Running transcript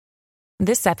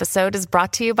This episode is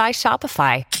brought to you by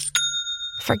Shopify.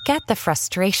 Forget the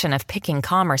frustration of picking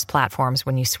commerce platforms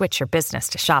when you switch your business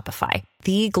to Shopify,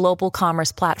 the global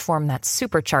commerce platform that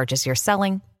supercharges your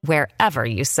selling wherever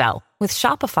you sell. With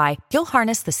Shopify, you'll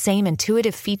harness the same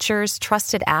intuitive features,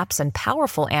 trusted apps, and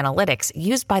powerful analytics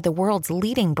used by the world's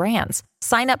leading brands.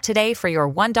 Sign up today for your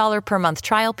 $1 per month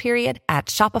trial period at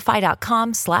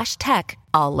shopify.com/tech,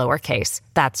 all lowercase.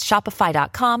 That's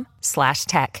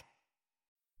shopify.com/tech.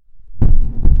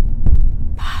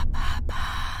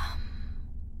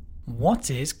 What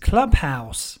is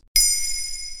Clubhouse?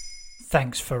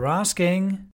 Thanks for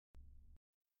asking.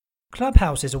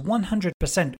 Clubhouse is a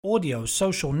 100% audio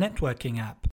social networking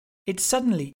app. It's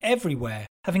suddenly everywhere,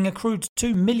 having accrued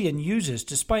 2 million users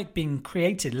despite being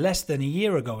created less than a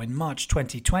year ago in March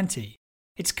 2020.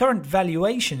 Its current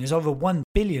valuation is over $1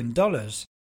 billion.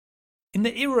 In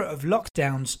the era of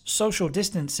lockdowns, social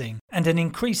distancing, and an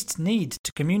increased need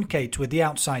to communicate with the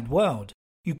outside world,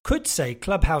 you could say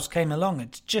Clubhouse came along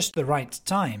at just the right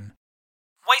time.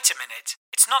 Wait a minute,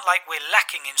 it's not like we're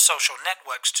lacking in social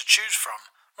networks to choose from.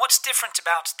 What's different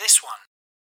about this one?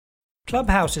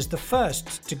 Clubhouse is the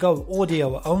first to go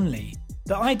audio only.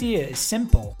 The idea is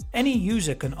simple. Any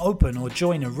user can open or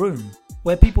join a room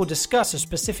where people discuss a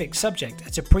specific subject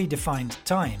at a predefined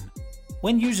time.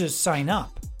 When users sign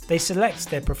up, they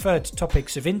select their preferred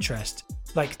topics of interest,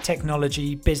 like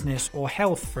technology, business, or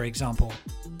health, for example.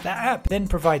 The app then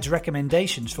provides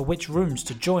recommendations for which rooms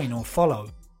to join or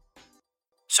follow.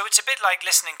 So it's a bit like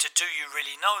listening to Do You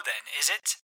Really Know then, is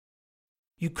it?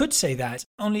 You could say that,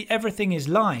 only everything is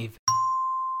live.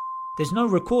 There's no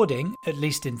recording, at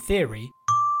least in theory,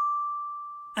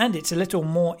 and it's a little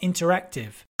more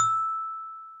interactive.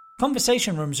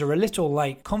 Conversation rooms are a little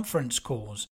like conference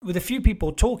calls, with a few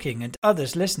people talking and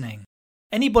others listening.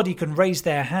 Anybody can raise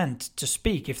their hand to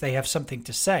speak if they have something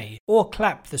to say, or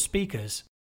clap the speakers.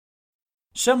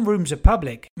 Some rooms are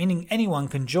public, meaning anyone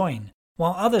can join,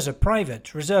 while others are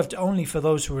private, reserved only for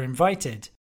those who are invited.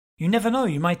 You never know,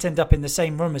 you might end up in the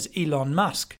same room as Elon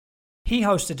Musk. He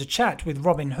hosted a chat with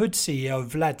Robinhood CEO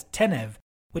Vlad Tenev,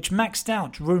 which maxed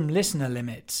out room listener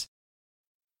limits.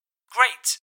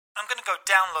 Great! I'm going to go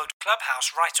download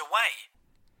Clubhouse right away.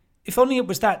 If only it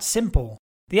was that simple.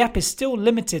 The app is still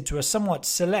limited to a somewhat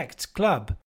select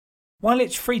club. While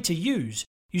it's free to use,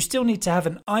 you still need to have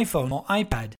an iPhone or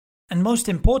iPad, and most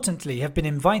importantly have been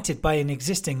invited by an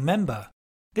existing member.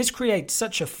 This creates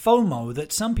such a FOMO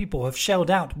that some people have shelled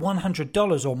out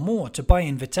 $100 or more to buy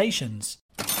invitations.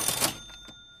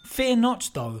 Fear not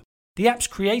though, the app's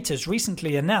creators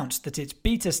recently announced that its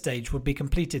beta stage would be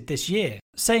completed this year,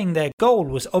 saying their goal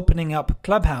was opening up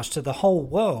Clubhouse to the whole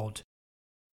world.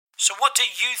 So what do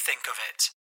you think of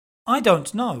it? I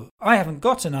don't know, I haven't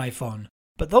got an iPhone,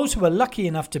 but those who are lucky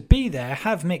enough to be there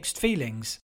have mixed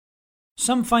feelings.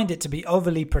 Some find it to be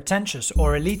overly pretentious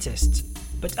or elitist,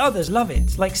 but others love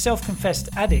it, like self-confessed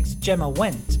addict Gemma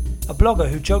Wendt, a blogger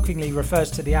who jokingly refers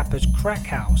to the app as Crack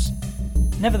House.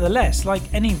 Nevertheless,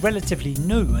 like any relatively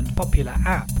new and popular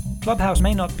app, Clubhouse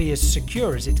may not be as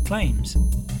secure as it claims.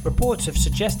 Reports have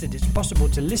suggested it's possible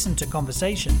to listen to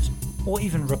conversations, or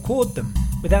even record them,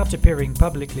 without appearing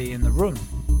publicly in the room.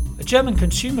 A German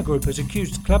consumer group has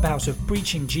accused Clubhouse of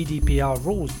breaching GDPR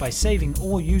rules by saving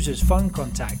all users' phone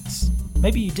contacts.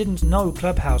 Maybe you didn't know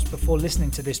Clubhouse before listening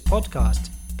to this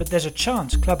podcast, but there's a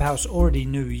chance Clubhouse already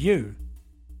knew you.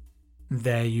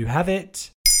 There you have it.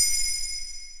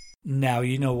 Now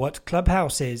you know what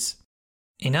Clubhouse is.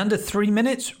 In under 3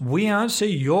 minutes, we answer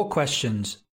your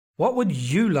questions. What would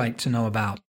you like to know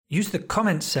about? Use the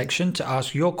comments section to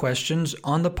ask your questions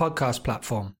on the podcast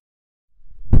platform.